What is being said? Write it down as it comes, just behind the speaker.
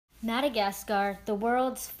Madagascar, the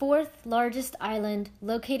world's fourth largest island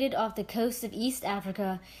located off the coast of East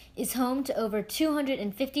Africa, is home to over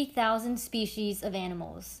 250,000 species of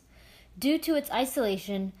animals. Due to its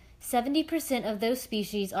isolation, 70% of those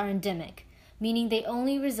species are endemic, meaning they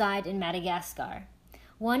only reside in Madagascar.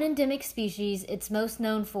 One endemic species it's most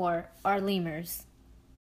known for are lemurs.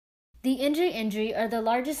 The Indri are the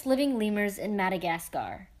largest living lemurs in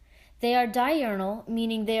Madagascar. They are diurnal,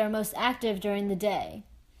 meaning they are most active during the day.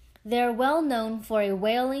 They are well known for a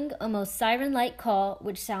wailing, almost siren-like call,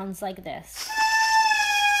 which sounds like this.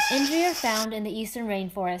 Indri are found in the eastern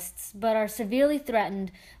rainforests, but are severely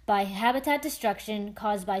threatened by habitat destruction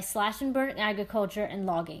caused by slash-and-burn agriculture and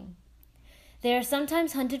logging. They are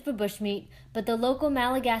sometimes hunted for bushmeat, but the local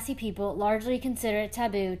Malagasy people largely consider it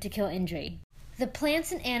taboo to kill Indri. The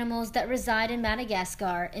plants and animals that reside in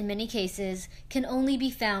Madagascar, in many cases, can only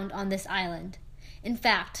be found on this island. In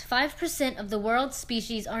fact, 5% of the world's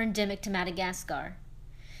species are endemic to Madagascar.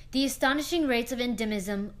 The astonishing rates of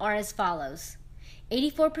endemism are as follows: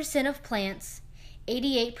 84% of plants,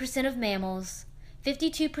 88% of mammals,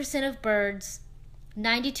 52% of birds,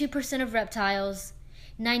 92% of reptiles,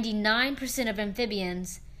 99% of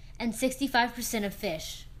amphibians, and 65% of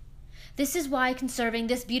fish. This is why conserving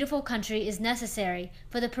this beautiful country is necessary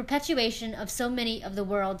for the perpetuation of so many of the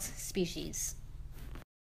world's species.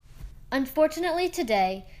 Unfortunately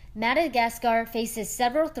today, Madagascar faces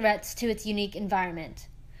several threats to its unique environment.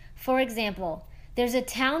 For example, there's a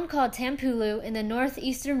town called Tampulu in the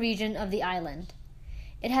northeastern region of the island.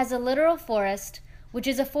 It has a littoral forest, which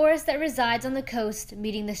is a forest that resides on the coast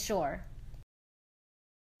meeting the shore.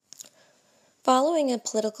 Following a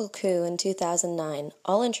political coup in 2009,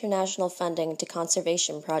 all international funding to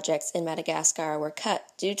conservation projects in Madagascar were cut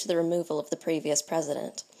due to the removal of the previous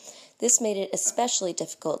president. This made it especially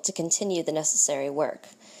difficult to continue the necessary work.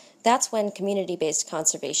 That's when community-based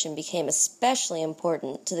conservation became especially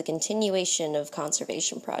important to the continuation of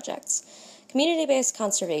conservation projects. Community-based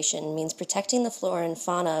conservation means protecting the flora and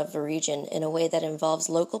fauna of a region in a way that involves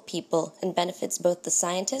local people and benefits both the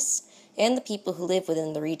scientists and the people who live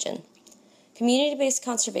within the region. Community-based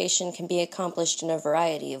conservation can be accomplished in a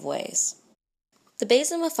variety of ways. The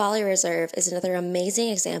Biodiversity Reserve is another amazing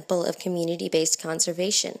example of community-based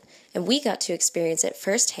conservation, and we got to experience it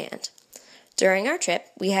firsthand. During our trip,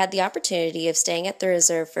 we had the opportunity of staying at the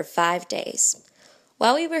reserve for 5 days.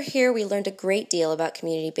 While we were here, we learned a great deal about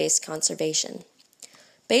community-based conservation.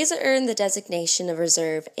 Beza earned the designation of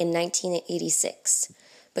reserve in 1986,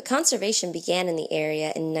 but conservation began in the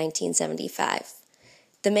area in 1975.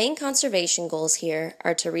 The main conservation goals here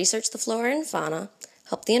are to research the flora and fauna,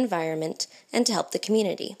 help the environment, and to help the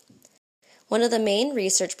community. One of the main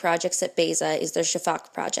research projects at Beza is their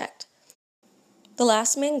Shafak project. The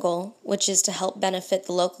last main goal, which is to help benefit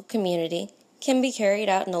the local community, can be carried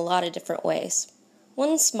out in a lot of different ways.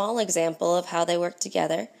 One small example of how they work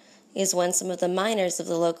together is when some of the miners of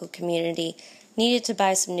the local community needed to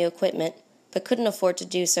buy some new equipment, but couldn't afford to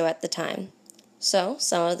do so at the time. So,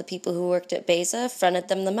 some of the people who worked at Beza fronted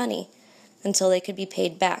them the money until they could be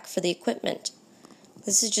paid back for the equipment.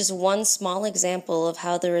 This is just one small example of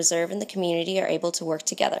how the reserve and the community are able to work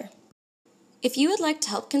together. If you would like to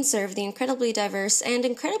help conserve the incredibly diverse and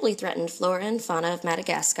incredibly threatened flora and fauna of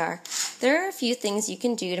Madagascar, there are a few things you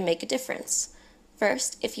can do to make a difference.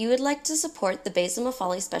 First, if you would like to support the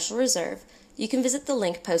Beza Special Reserve, you can visit the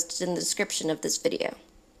link posted in the description of this video.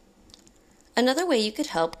 Another way you could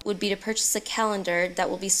help would be to purchase a calendar that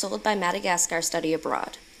will be sold by Madagascar Study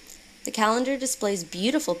Abroad. The calendar displays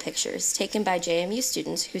beautiful pictures taken by JMU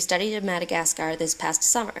students who studied in Madagascar this past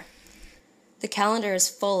summer. The calendar is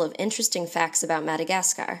full of interesting facts about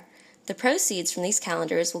Madagascar. The proceeds from these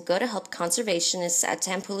calendars will go to help conservationists at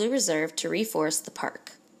Tampulu Reserve to reforest the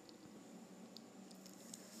park.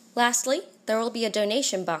 Lastly, there will be a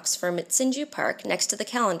donation box for Mitsinju Park next to the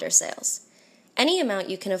calendar sales. Any amount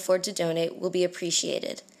you can afford to donate will be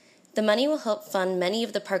appreciated. The money will help fund many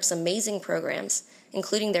of the park's amazing programs,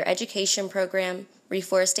 including their education program,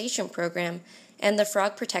 reforestation program, and the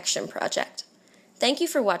Frog Protection Project. Thank you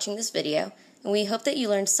for watching this video, and we hope that you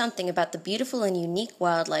learned something about the beautiful and unique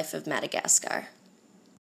wildlife of Madagascar.